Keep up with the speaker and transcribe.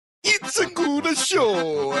It's a good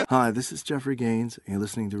show. Hi, this is Jeffrey Gaines, and you're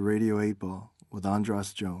listening to Radio 8 Ball with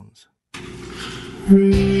Andras Jones.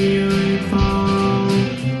 Radio 8 Ball,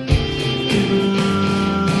 give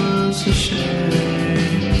us a shake.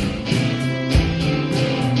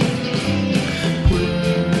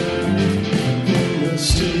 We're in the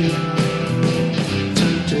studio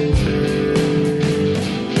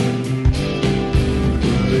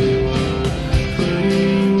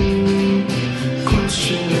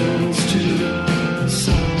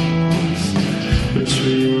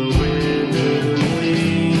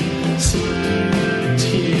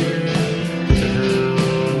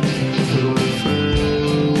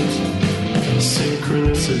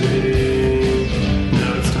today.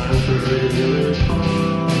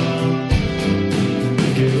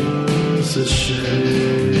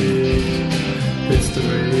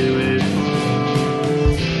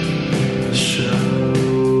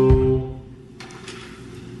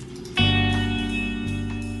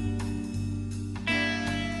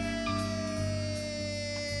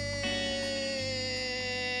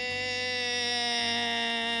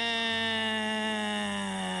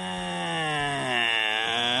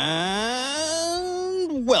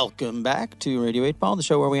 Welcome back to Radio 8 Ball, the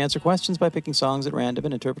show where we answer questions by picking songs at random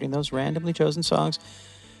and interpreting those randomly chosen songs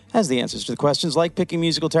as the answers to the questions, like picking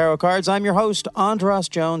musical tarot cards. I'm your host, Andras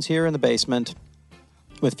Jones, here in the basement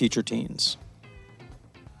with Future Teens.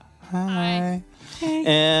 Hi. Hey.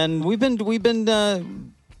 And we've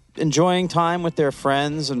been enjoying time with their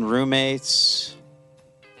friends and roommates,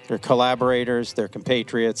 their collaborators, their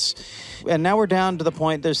compatriots. And now we're down to the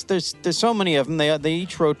point, there's so many of them. They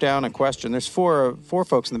each wrote down a question. There's four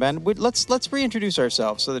folks in the band. Let's reintroduce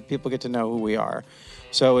ourselves so that people get to know who we are.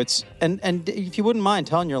 So it's and if you wouldn't mind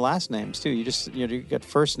telling your last names too. You got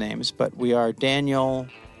first names, but we are Daniel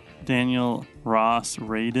Ross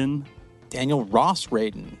Radin. Daniel Ross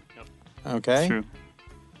Radin. Yep. Okay. That's true.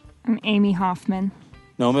 I'm Amy Hoffman.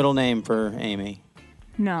 No middle name for Amy.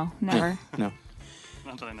 No, never. No.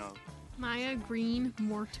 Not that I know of. Maya Green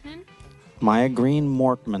Mortman. Maya Green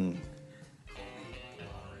Mortman.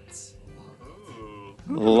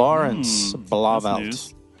 Lawrence That's Blauvelt.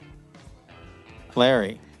 news.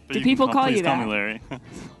 Larry. But Do you people can call please you call that? me Larry.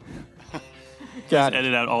 Got it.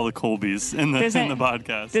 Edit out all the Colbys in the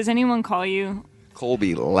podcast. Does anyone call you?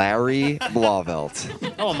 Colby, Larry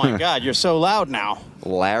Blauvelt. Oh my God, you're so loud now.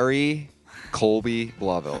 Larry Colby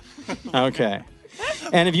Blauvelt. Okay.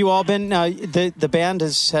 And have you all been? The band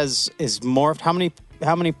is morphed. How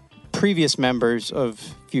many previous members of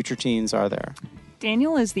Future Teens are there?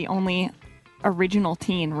 Daniel is the only original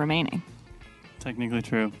teen remaining. Technically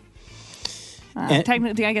true.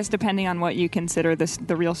 Technically, I guess, depending on what you consider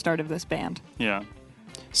the real start of this band. Yeah.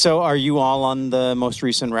 So, are you all on the most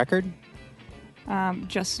recent record?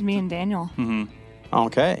 Just me and Daniel. Mm-hmm.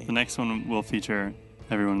 Okay. The next one will feature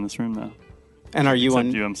everyone in this room, though. And are you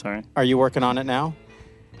Except you, I'm sorry. Are you working on it now?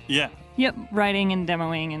 Yeah. Yep, writing and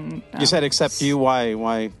demoing and. You said except you.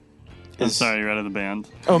 Why? I'm sorry, you're out of the band.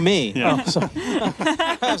 Oh, me. Yeah. Oh, so,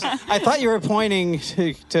 I thought you were pointing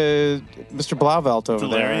to Mr. Blauvelt over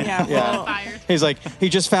there. Larry? Yeah. Fired. He's like, he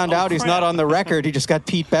just found out he's crap. not on the record. He just got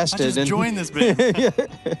Pete I bested. just joined this band.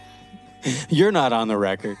 You're not on the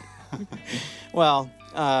record. Well,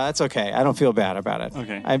 that's okay. I don't feel bad about it.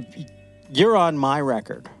 Okay. You're on my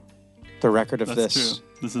record. The record of That's this true.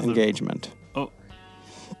 This is engagement. Oh,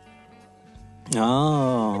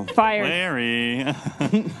 Oh. Fired. Larry.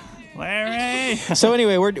 Larry. So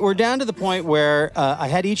anyway, we're down to the point where I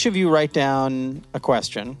had each of you write down a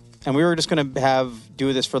question, and we were just going to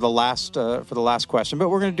do this for the last question, but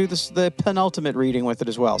we're going to do the penultimate reading with it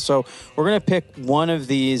as well. So we're going to pick one of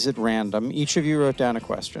these at random. Each of you wrote down a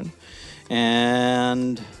question,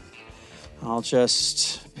 and I'll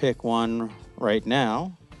just pick one right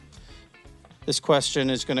now. This question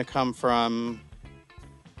is going to come from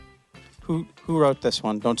who wrote this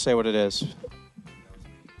one? Don't say what it is.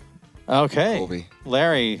 Okay. Colby.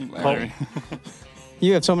 Larry. Larry.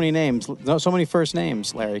 You have so many names. So many first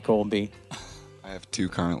names, Larry Colby. I have two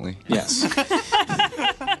currently. Yes.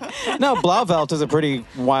 No, Blauvelt is a pretty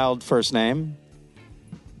wild first name.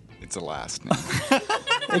 It's a last name.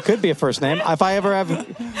 It could be a first name. If I ever have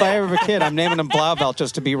a kid, I'm naming him Blauvelt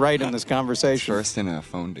just to be right in this conversation. First in a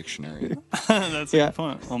phone dictionary. That's Yeah. a good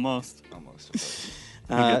point. Almost. Almost.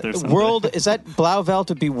 We'll get there someday. World, is that Blauvelt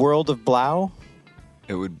would be World of Blau?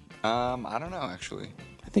 It would, I don't know, actually.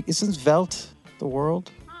 I think, isn't Velt the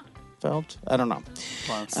world? Velt? I don't know.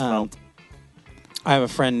 Plus, I have a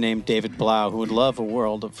friend named David Blau who would love a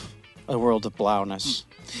world of Blauness.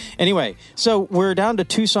 Anyway, so we're down to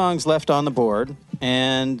 2 songs left on the board,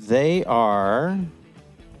 and they are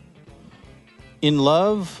In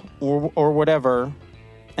Love or Whatever,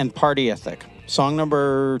 and Party Ethic. Song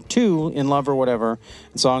number 2, In Love or Whatever,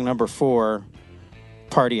 and song number 4,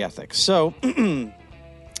 Party Ethic. So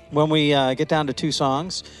when we get down to 2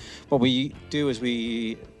 songs, what we do is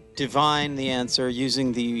we divine the answer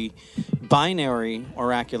using the binary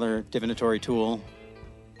oracular divinatory tool.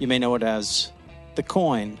 You may know it as the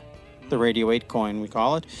coin, the Radio 8 coin, we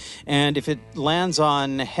call it. And if it lands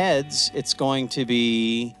on heads, it's going to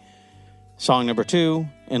be song number 2,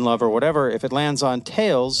 In Love or Whatever. If it lands on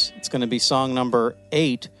tails, it's going to be song number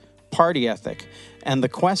 8, Party Ethic. And the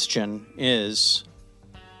question is,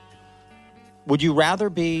 would you rather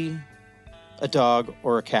be a dog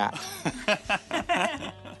or a cat?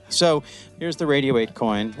 So here's the Radio 8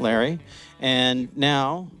 coin, Larry. And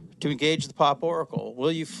now, to engage the Pop Oracle,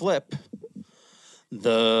 will you flip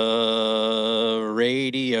the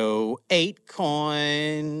Radio 8 coin?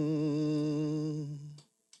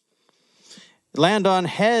 Land on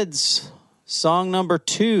heads, song number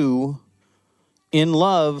 2, In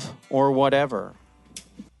Love or Whatever.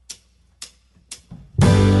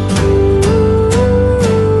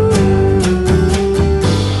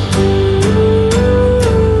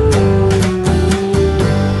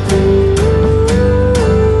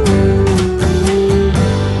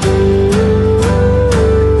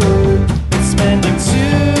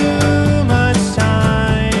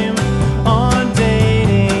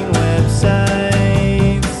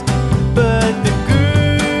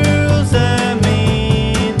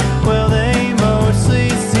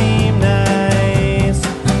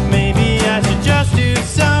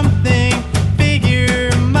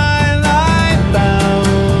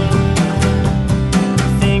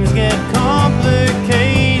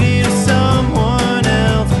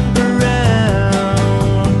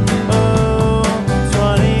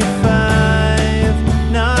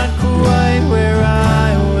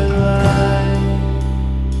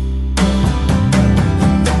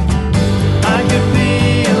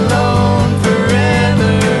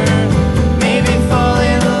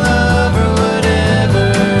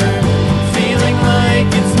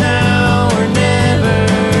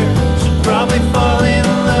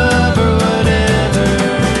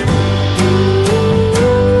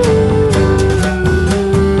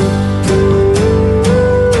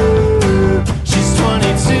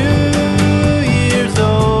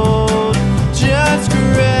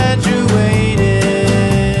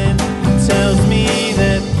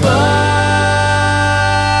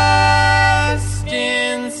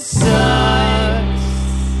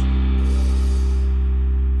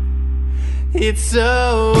 It's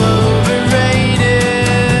so overrated.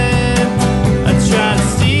 I try to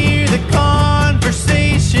steer the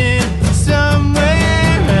conversation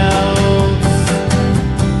somewhere else,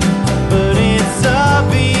 but it's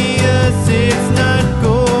obvious it's not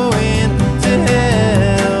going to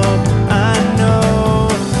help. I know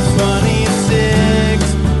 26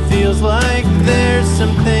 feels like there's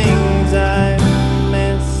some things I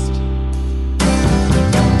missed.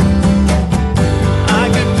 I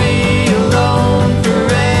could be alone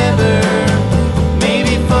forever,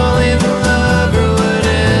 maybe fall in love or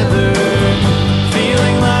whatever,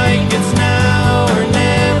 feeling like it's now or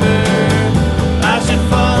never. I should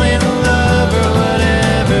fall in love or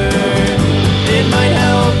whatever. It might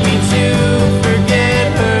help me to forget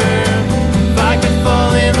her if I could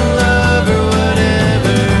fall in love or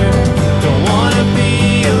whatever. Don't wanna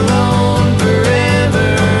be alone forever.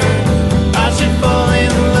 I should fall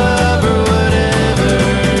in love or whatever.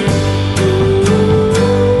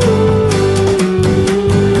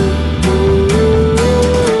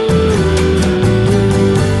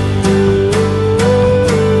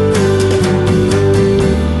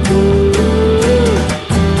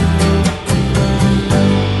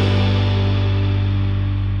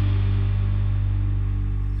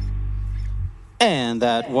 And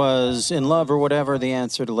that was In Love or Whatever, the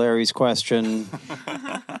answer to Larry's question.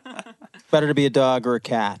 Better to be a dog or a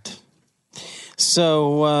cat?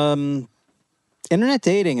 So, internet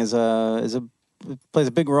dating plays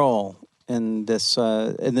a big role in this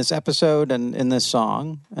episode and in this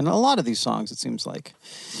song, and a lot of these songs. It seems like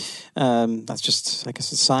that's just, I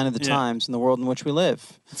guess, a sign of the Yeah. times in the world in which we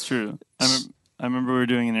live. It's true. I remember we were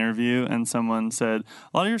doing an interview and someone said,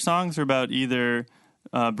 a lot of your songs are about either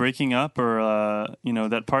breaking up or,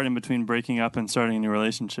 that part in between breaking up and starting a new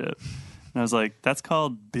relationship. And I was like, that's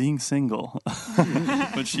called being single,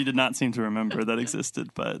 which she did not seem to remember that existed.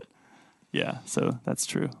 But yeah, so that's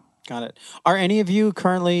true. Got it. Are any of you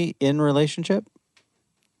currently in a relationship?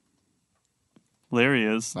 Larry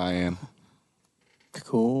is. I am.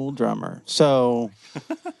 Cool drummer. So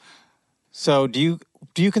do you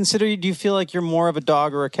feel like you're more of a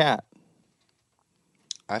dog or a cat?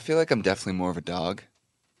 I feel like I'm definitely more of a dog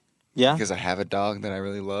Yeah. because I have a dog that I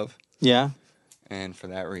really love, Yeah. and for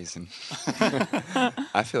that reason,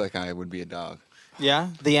 I feel like I would be a dog. Yeah.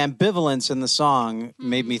 The ambivalence in the song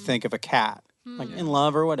made me think of a cat, like in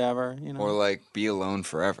love or whatever. You know. Or like be alone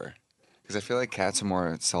forever. Because I feel like cats are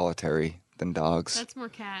more solitary than dogs. That's more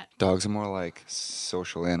cat. Dogs are more like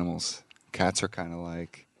social animals. Cats are kind of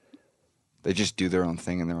like they just do their own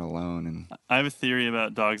thing and they're alone. And I have a theory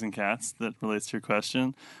about dogs and cats that relates to your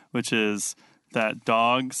question, which is that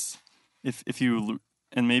dogs, if you,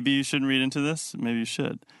 and maybe you shouldn't read into this, maybe you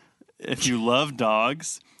should. If you love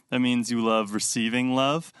dogs, that means you love receiving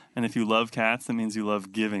love. And if you love cats, that means you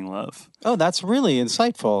love giving love. Oh, that's really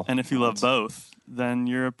insightful. And if you love both, then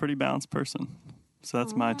you're a pretty balanced person. So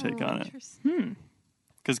that's my take on it.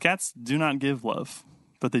 Because cats do not give love,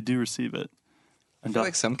 but they do receive it. I feel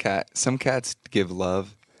like some cats give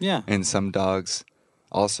love, Yeah. and some dogs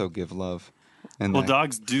also give love. And Well, that-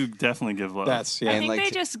 dogs do definitely give love. That's I yeah. think like they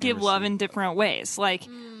to just give love in different ways. Like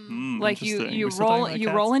Interesting. you We're still talking roll about you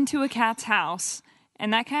cats? roll into a cat's house,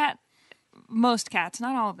 and that cat, most cats,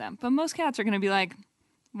 not all of them, but most cats are going to be like,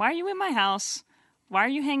 "Why are you in my house? Why are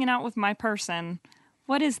you hanging out with my person?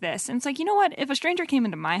 What is this?" And it's like, you know what? If a stranger came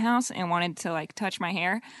into my house and wanted to like touch my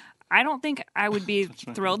hair, I don't think I would be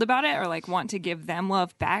thrilled about it or like want to give them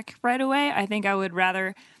love back right away. I think I would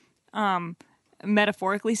rather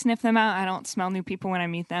metaphorically sniff them out. I don't smell new people when I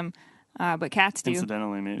meet them, but cats do.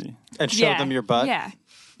 Incidentally, maybe. And show them your butt. Yeah.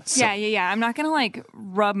 Yeah. I'm not gonna like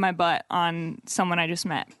rub my butt on someone I just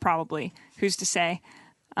met. Probably. Who's to say?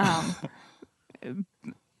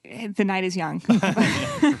 The night is young.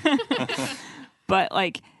 But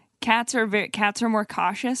like cats are more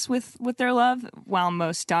cautious with their love, while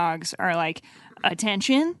most dogs are like,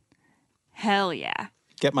 attention, hell yeah.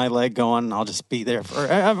 Get my leg going, and I'll just be there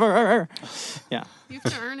forever. Yeah. You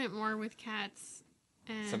have to earn it more with cats.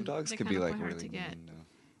 And some dogs they could kind be of like play hard really to get. mean, though.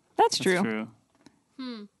 That's That's true.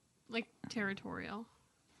 true. Like territorial.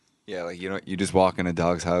 Yeah, like you just walk in a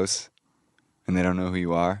dog's house, and they don't know who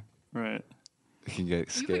you are. Right. You can get You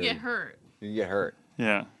scared. could get hurt. You can get hurt.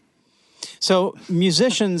 Yeah. So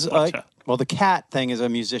musicians, Watch out. well, the cat thing is a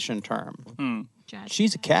musician term. Jazz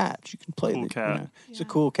She's a cat. She can play. Cool cat. It's a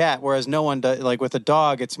cool cat. Whereas no one does. Like with a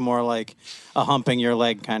dog, it's more like a humping your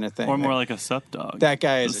leg kind of thing. Or more like a sup dog. that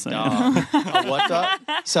guy is Just a saying. dog. A what dog?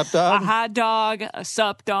 Sup A dog? hot dog, a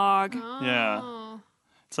sup dog. Yeah. Oh.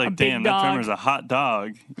 It's like, big damn, that dog. drummer's a hot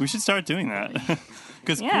dog. We should start doing that.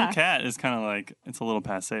 Because Yeah. cool cat is kind of like, it's a little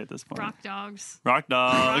passe at this point. Rock dogs. Rock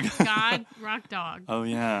dog. Rock God, rock dog. Oh,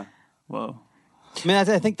 yeah. Whoa. I mean, I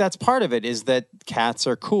think that's part of it. Is that cats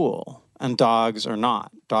are cool and dogs are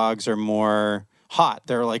not. Dogs are more hot.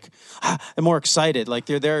 They're like, they're more excited. Like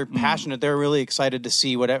they're passionate. They're really excited to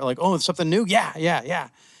see whatever. Like, oh, it's something new. Yeah.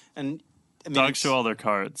 And I mean, Dogs it's- show all their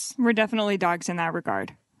cards. We're definitely dogs in that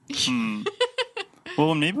regard.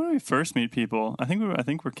 Well, maybe when we first meet people, I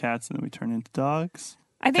think we're cats and then we turn into dogs.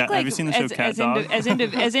 I think Cat- like have you seen the show Cat Dog?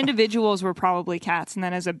 as individuals, we're probably cats, and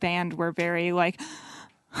then as a band, we're very like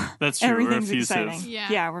That's true. We're everything's effusive. exciting.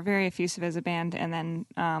 Yeah. We're very effusive as a band, and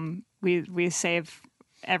then we save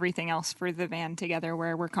everything else for the band together,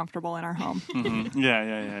 where we're comfortable in our home.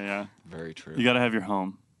 Yeah. Very true. You got to have your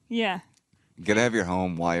home. Yeah, You gotta have your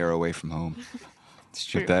home while you're away from home. it's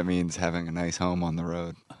true. If that means having a nice home on the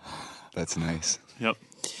road, that's nice. Yep.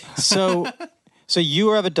 So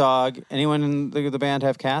you have a dog. Anyone in the band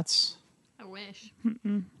have cats? I wish.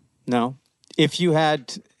 No. If you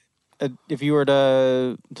were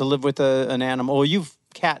to live with an animal, well,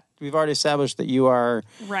 we've already established that you are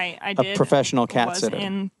Right, I a did. professional cat was sitter.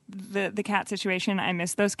 in the cat situation. I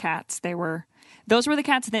miss those cats. Those were the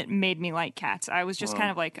cats that made me like cats. I was just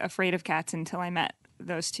kind of like afraid of cats until I met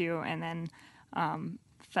those two, and then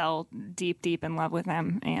fell deep in love with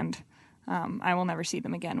them. And I will never see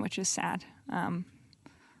them again, which is sad. Love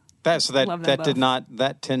Love them both.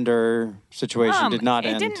 That Tinder situation did not it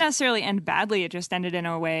end. didn't necessarily end badly. It just ended in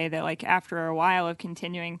a way that, like, after a while of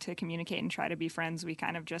continuing to communicate and try to be friends, we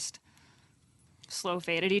kind of just slow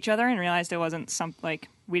faded each other and realized it wasn't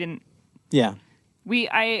we didn't. Yeah.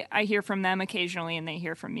 I hear from them occasionally and they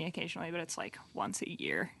hear from me occasionally, but it's like once a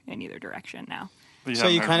year in either direction now. But So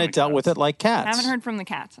haven't you heard kind from of the dealt with cats. it like cats. I haven't heard from the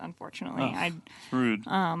cats, unfortunately. Rude.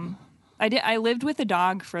 I lived with a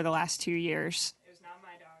dog for the last 2 years. It was not my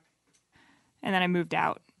dog. And then I moved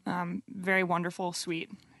out. Very wonderful,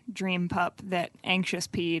 sweet dream pup that anxious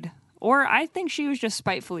peed. Or I think she was just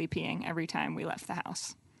spitefully peeing every time we left the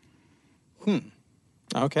house.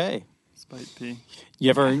 Okay. Spite pee.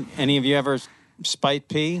 Any of you ever spite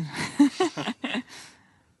pee?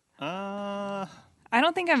 I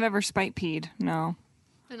don't think I've ever spite peed. No.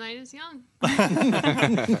 The night is young.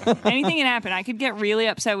 Anything can happen. I could get really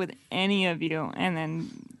upset with any of you and then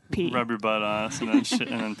pee. Rub your butt on us and then shit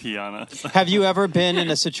and then pee on us. Have you ever been in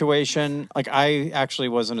a situation, like I actually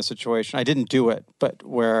was in a situation, I didn't do it, but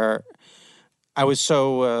where I was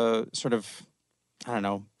so sort of, I don't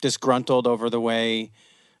know, disgruntled over the way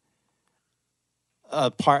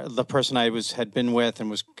the person I had been with and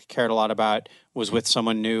was cared a lot about was with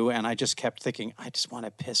someone new, and I just kept thinking, I just want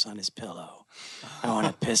to piss on his pillow. I want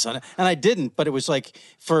to piss on it. And I didn't, but it was like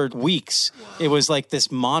for weeks, it was like this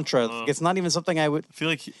mantra. It's not even something I would... I feel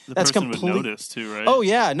like the That's person would complete- notice too, right? Oh,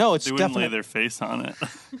 yeah. No, it's They wouldn't definitely... lay their face on it.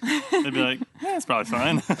 They'd be like, yeah, it's probably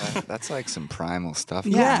fine. That's like some primal stuff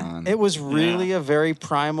Yeah, going on. it was really a very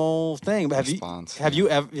primal thing. But Response, have you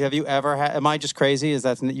ever had? Am I just crazy? Is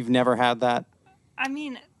that you've never had that? I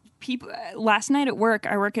mean, people. Last night at work,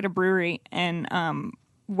 I work at a brewery, and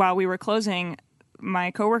while we were closing,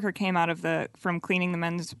 my coworker came out from cleaning the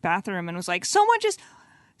men's bathroom and was like, "Someone just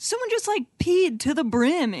like peed to the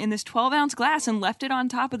brim in this 12-ounce glass and left it on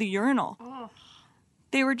top of the urinal." Oh.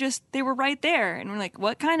 They were right there, and we're like,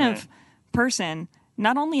 "What kind of person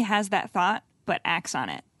not only has that thought but acts on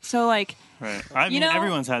it?" So like. Right. I mean,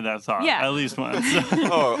 everyone's had that thought Yeah. at least once.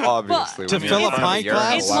 Oh, obviously. to when you're fill in a front of pint urinal,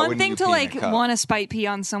 glass? It's why one wouldn't thing you to pee in a like cup? want to spite pee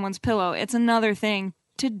on someone's pillow. It's another thing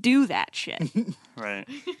to do that shit. Right.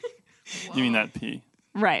 You mean that pee?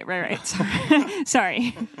 Right.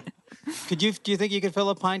 Sorry. Do you think you could fill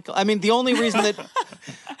a pint? I mean, the only reason that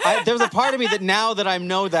there's a part of me that now that I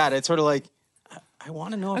know that it's sort of like I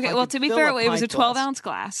want to know. If Okay, I well, could to be fill fair, a it was a pint glass. 12-ounce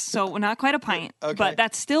glass, so not quite a pint, Okay. but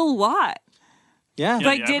that's still a lot. Yeah. Yeah.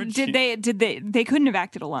 Like, the average did they couldn't have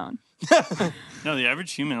acted alone? No, the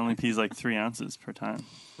average human only pees like 3 ounces per time.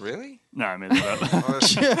 Really? No, I made that up.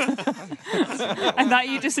 I thought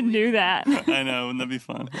you just knew that. I know. Wouldn't that be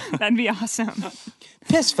fun? That'd be awesome.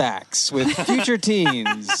 Piss facts with future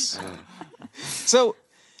teens. So,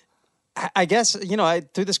 I guess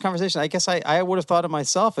through this conversation, I guess I would have thought of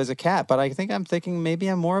myself as a cat, but I think I'm thinking maybe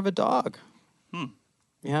I'm more of a dog.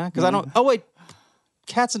 Yeah, because I don't. Oh wait,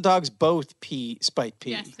 cats and dogs both spite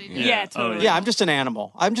pee. Yes, they do. Yeah, Oh, totally. Yeah, I'm just an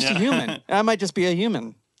animal. I'm just a human. I might just be a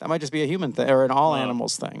human. That might just be a human thing or an all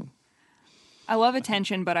animals thing. I love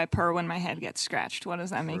attention, but I purr when my head gets scratched. What does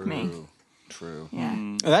that make me? True.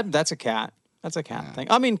 Yeah. That's a cat. That's a cat thing.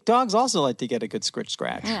 I mean, dogs also like to get a good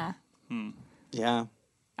scratch. Yeah. Yeah.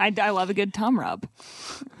 I love a good tongue rub.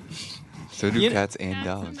 So do cats and Cats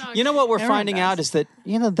dogs. and dogs. You know what we're Everyone finding does. out is that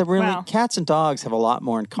the really Wow. cats and dogs have a lot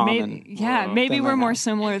more in common. Maybe Thing we're like more that.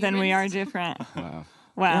 similar than we are different. Wow.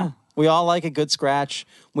 Wow. We all like a good scratch.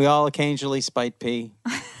 We all occasionally spite pee.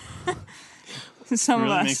 It Some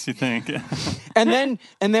really of us. makes you think. And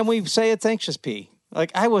then we say it's anxious pee.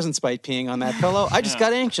 Like I wasn't spite peeing on that pillow. I just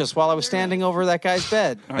got anxious while I was standing over that guy's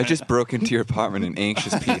bed. I just broke into your apartment and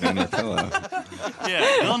anxious peed on your pillow.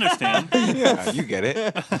 Yeah, you'll understand. Yeah, you get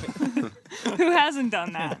it. Who hasn't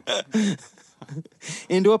done that?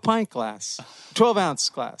 Into a pint glass. 12-ounce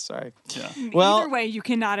glass, sorry. Yeah. Well, Either way, you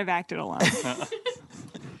cannot have acted alone.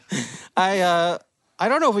 I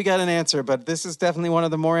don't know if we got an answer, but this is definitely one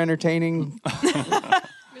of the more entertaining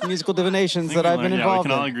musical divinations that I've been we involved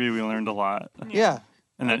can all in. agree we learned a lot. Yeah.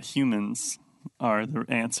 And that humans are the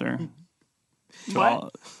answer. to What?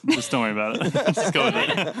 all- Just don't worry about it. Just go with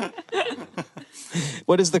it.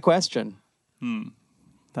 What is the question?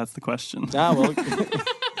 That's the question. Ah, well.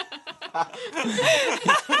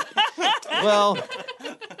 Well,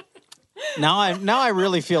 now I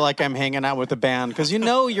really feel like I'm hanging out with the band because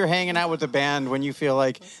you're hanging out with the band when you feel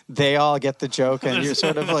like they all get the joke and you're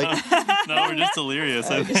sort of like, No, we're just delirious.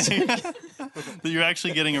 I think that you're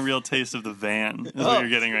actually getting a real taste of the van. Is what you're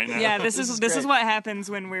getting right now. Yeah, this is great. what happens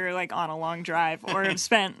when we're like on a long drive or have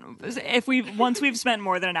spent once we've spent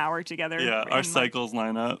more than an hour together. Yeah, in, our like- cycles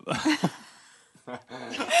line up.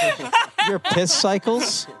 your piss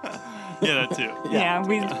cycles. Yeah, that too. Yeah,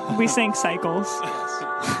 we sync cycles.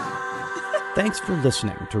 Thanks for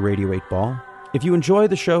listening to Radio 8 Ball. If you enjoy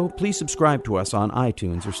the show, please subscribe to us on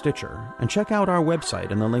iTunes or Stitcher, and check out our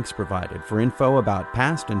website and the links provided for info about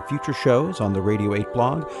past and future shows on the Radio 8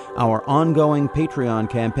 blog, our ongoing Patreon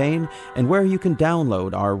campaign, and where you can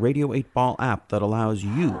download our Radio 8 Ball app that allows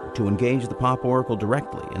you to engage the Pop Oracle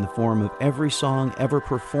directly in the form of every song ever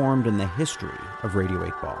performed in the history of Radio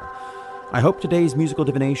 8 Ball. I hope today's musical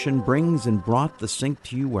divination brings and brought the sync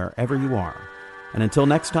to you wherever you are. And until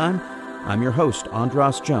next time, I'm your host,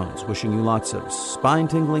 Andras Jones, wishing you lots of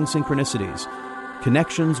spine-tingling synchronicities,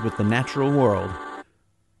 connections with the natural world,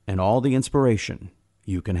 and all the inspiration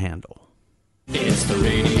you can handle. It's the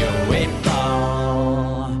Radio 8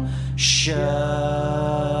 Ball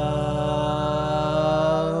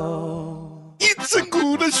Show. It's a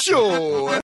good show.